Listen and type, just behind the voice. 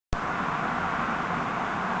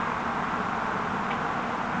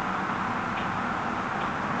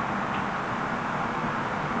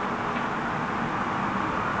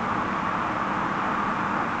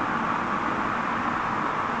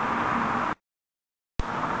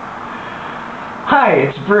Hi,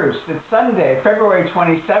 it's Bruce. It's Sunday, February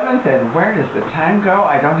 27th, and where does the time go?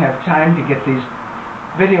 I don't have time to get these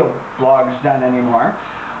video blogs done anymore.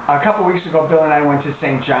 A couple weeks ago, Bill and I went to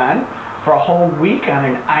St. John for a whole week on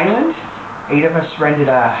an island. 8 of us rented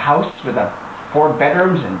a house with 4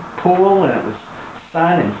 bedrooms and pool, and it was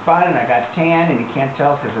sun and fun, and I got tan, and you can't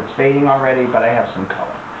tell because it's fading already, but I have some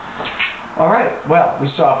color. All right, well,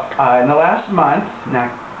 we saw in the last month,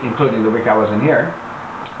 not including the week I wasn't here,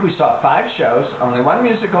 we saw 5 shows, only 1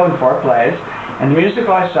 musical and 4 plays, and the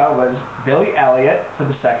musical I saw was Billy Elliot for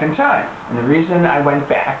the 2nd time. And the reason I went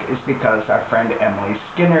back is because our friend Emily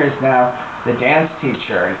Skinner is now the dance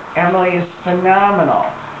teacher, and Emily is phenomenal.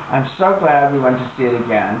 I'm so glad we went to see it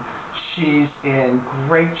again. She's in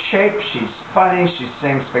great shape, she's funny, she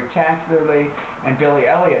sings spectacularly, and Billy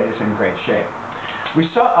Elliot is in great shape. We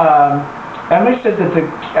saw, Emily said that the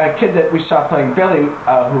kid that we saw playing Billy,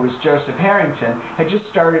 who was Joseph Harrington, had just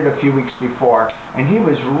started a few weeks before, and he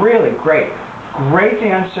was really great. Great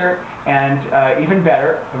dancer, and even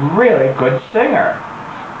better, a really good singer.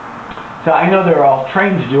 So I know they're all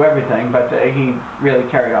trained to do everything, but he really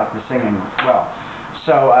carried off the singing well.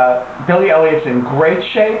 So Billy Elliot's in great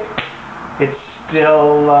shape. It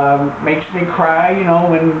still makes me cry, you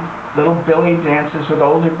know, when little Billy dances with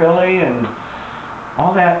older Billy and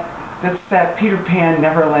all that. That's that Peter Pan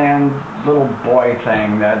Neverland little boy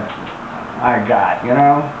thing that I got, you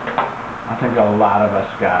know? I think a lot of us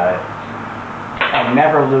got it. I'll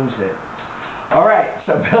never lose it. All right,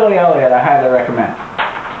 so Billy Elliot, I highly recommend.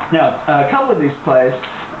 Now, a couple of these plays,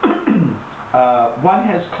 one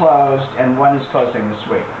has closed and one is closing this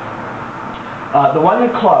week. The one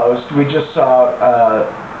that closed, we just saw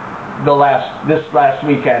this last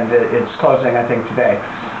weekend. It's closing, I think, today.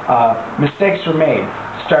 Mistakes Were Made,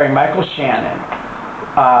 starring Michael Shannon.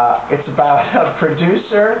 It's about a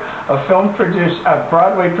producer, a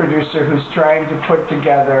Broadway producer who's trying to put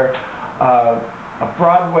together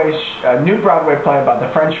a new Broadway play about the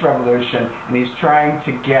French Revolution, and he's trying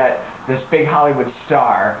to get this big Hollywood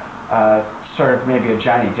star, sort of maybe a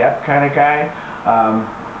Johnny Depp kind of guy,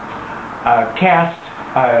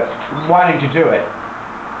 cast wanting to do it.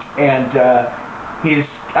 And he's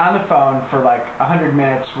on the phone for like 100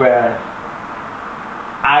 minutes with,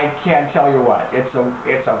 I can't tell you what. It's a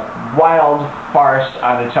wild farce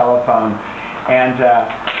on the telephone, and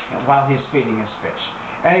while he's feeding his fish.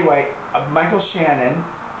 Anyway, Michael Shannon,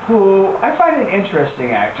 who I find an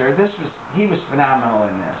interesting actor. He was phenomenal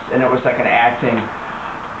in this, and it was like an acting.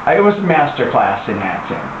 It was a master class in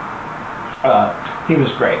acting. He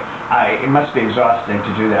was great. It must be exhausting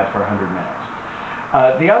to do that for 100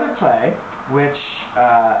 minutes. The other play, which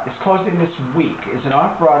is closing this week, is an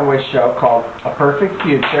off-Broadway show called A Perfect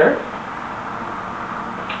Future.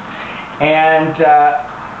 And,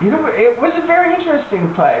 you know, it was a very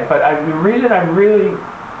interesting play, but the reason I really,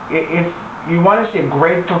 if you want to see a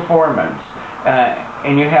great performance,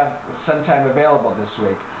 and you have some time available this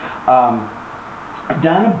week,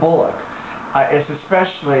 Donna Bullock is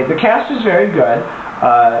especially, the cast is very good.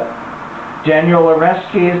 Daniel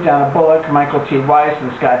Oresky is Donna Bullock, Michael T. Weiss,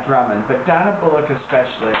 and Scott Drummond. But Donna Bullock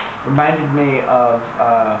especially reminded me of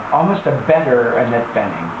almost a better Annette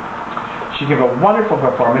Bening. She gave a wonderful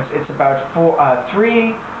performance. It's about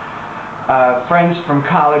 3 friends from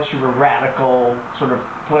college who were radical, sort of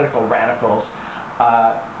political radicals,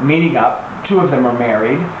 meeting up. 2 of them are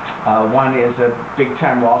married. One is a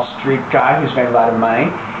big-time Wall Street guy who's made a lot of money,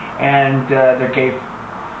 and their gay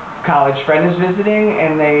college friend is visiting,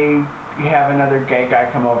 and they have another gay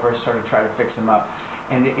guy come over and sort of try to fix him up.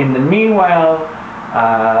 And in the meanwhile,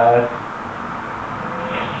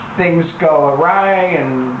 things go awry,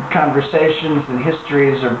 and conversations and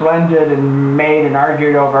histories are blended and made and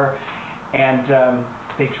argued over, and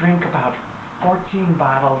they drink about 14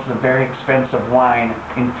 bottles of very expensive wine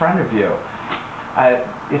in front of you.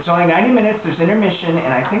 It's only 90 minutes, there's intermission,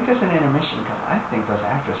 and I think there's an intermission because I think those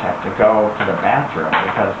actors have to go to the bathroom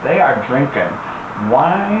because they are drinking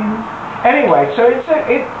wine. Anyway, so it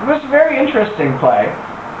was a very interesting play,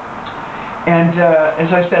 and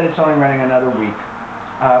as I said, it's only running another week.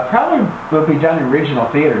 Probably will be done in regional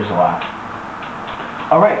theaters a lot.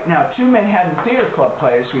 All right, now 2 Manhattan Theater Club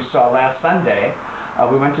plays we saw last Sunday.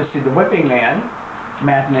 We went to see The Whipping Man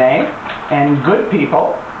matinee and Good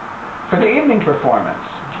People for the evening performance.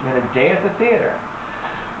 We had a day at the theater.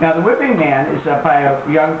 Now, The Whipping Man is by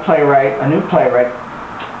a young playwright, a new playwright,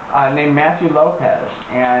 named Matthew Lopez,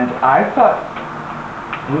 and I thought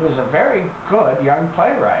he was a very good young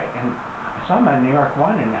playwright, and I saw him on New York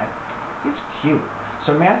One, and he's cute.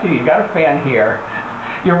 So Matthew, you got a fan here.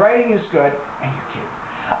 Your writing is good, and you're cute.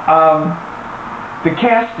 The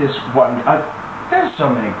cast is there's so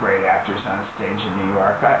many great actors on stage in New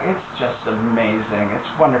York. It's just amazing.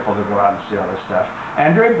 It's wonderful to go out and see all this stuff.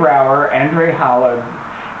 Andre Braugher, Andre Holland,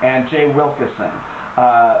 and Jay Wilkeson.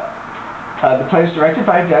 The play is directed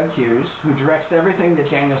by Doug Hughes, who directs everything that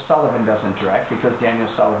Daniel Sullivan doesn't direct, because Daniel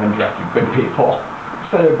Sullivan directed Good People.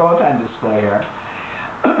 So they're both on display here.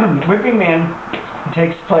 Whipping Man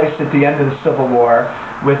takes place at the end of the Civil War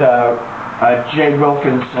with Jay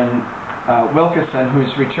Wilkeson,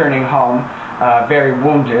 who's returning home very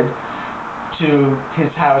wounded to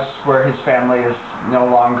his house where his family is no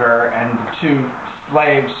longer, and the two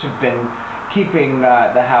slaves who've been keeping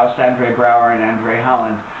the house, Andre Braugher and Andre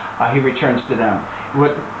Holland, he returns to them.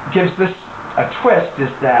 What gives this a twist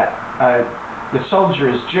is that the soldier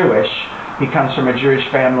is Jewish. He comes from a Jewish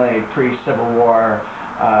family pre-Civil War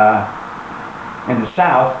in the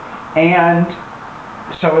South, and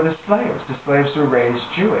so are the slaves. The slaves were raised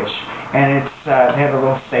Jewish, and it's they have a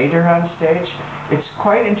little Seder on stage. It's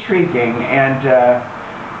quite intriguing, and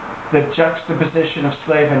the juxtaposition of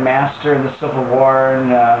slave and master in the Civil War,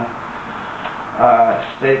 and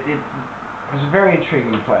it was a very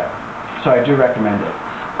intriguing play, so I do recommend it.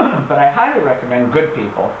 But I highly recommend Good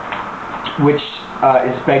People, which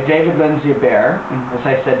is by David Lindsay-AbaireWhipping, and as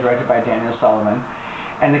I said, directed by Daniel Sullivan.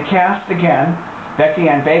 And the cast again: Becky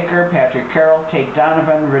Ann Baker, Patrick Carroll, Tate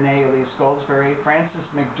Donovan, Renee Elise Goldsberry, Frances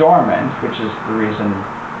McDormand, which is the reason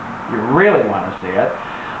you really want to see it,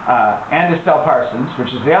 and Estelle Parsons,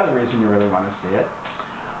 which is the other reason you really want to see it.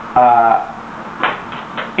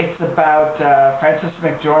 It's about Frances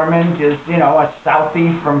McDormand is, you know, a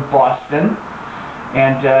Southie from Boston,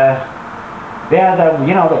 and they're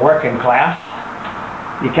the working class.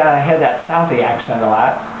 You gotta hear that Southie accent a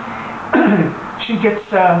lot. She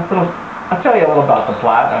gets a little. I'll tell you a little about the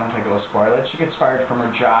plot. I don't think it'll spoil it. She gets fired from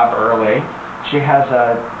her job early. She has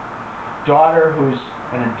a daughter who's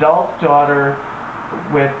an adult daughter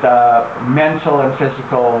with mental and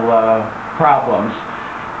physical problems,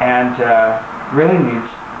 and really needs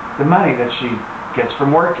the money that she gets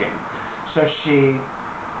from working. So she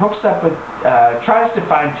hooks up with, tries to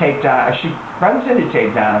find Tate Donovan. She runs into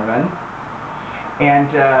Tate Donovan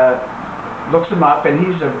and looks him up, and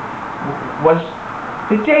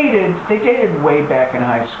they dated way back in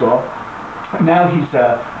high school. Now he's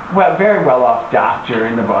a very well-off doctor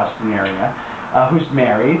in the Boston area who's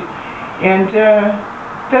married, and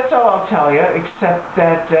that's all I'll tell you, except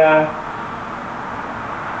that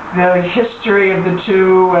the history of the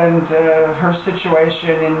two and her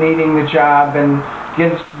situation in needing the job, and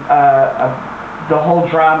gives the whole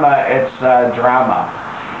drama its drama.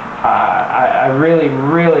 I really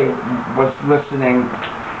was listening.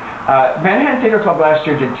 Manhattan Theater Club last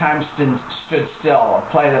year did Time Stood Still, a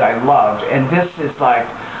play that I loved, and this is like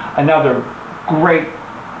another great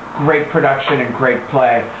production and great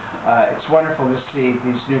play. It's wonderful to see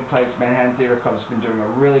these new plays. Manhattan Theater Club has been doing a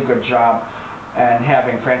really good job, and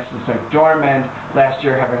having Frances McDormand, last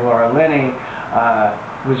year having Laura Linney,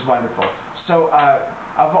 was wonderful. So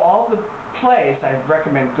of all the plays, I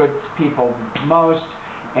recommend Good People most,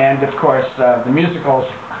 and of course the musicals,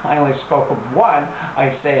 I only spoke of one.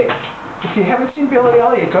 I say, if you haven't seen Billy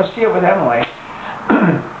Elliot, go see it with Emily.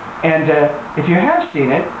 And if you have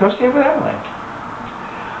seen it, go see it with Emily.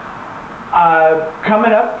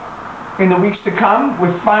 Coming up in the weeks to come,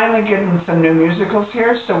 we're finally getting some new musicals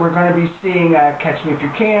here. So we're going to be seeing Catch Me If You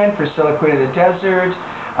Can, Priscilla Queen of the Desert,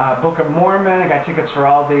 Book of Mormon. I got tickets for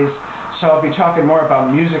all these. So I'll be talking more about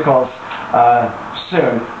musicals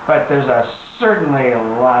soon. But there's certainly a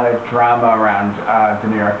lot of drama around the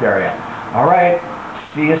New York area. All right,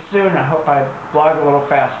 see you soon. I hope I blog a little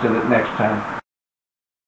faster next time.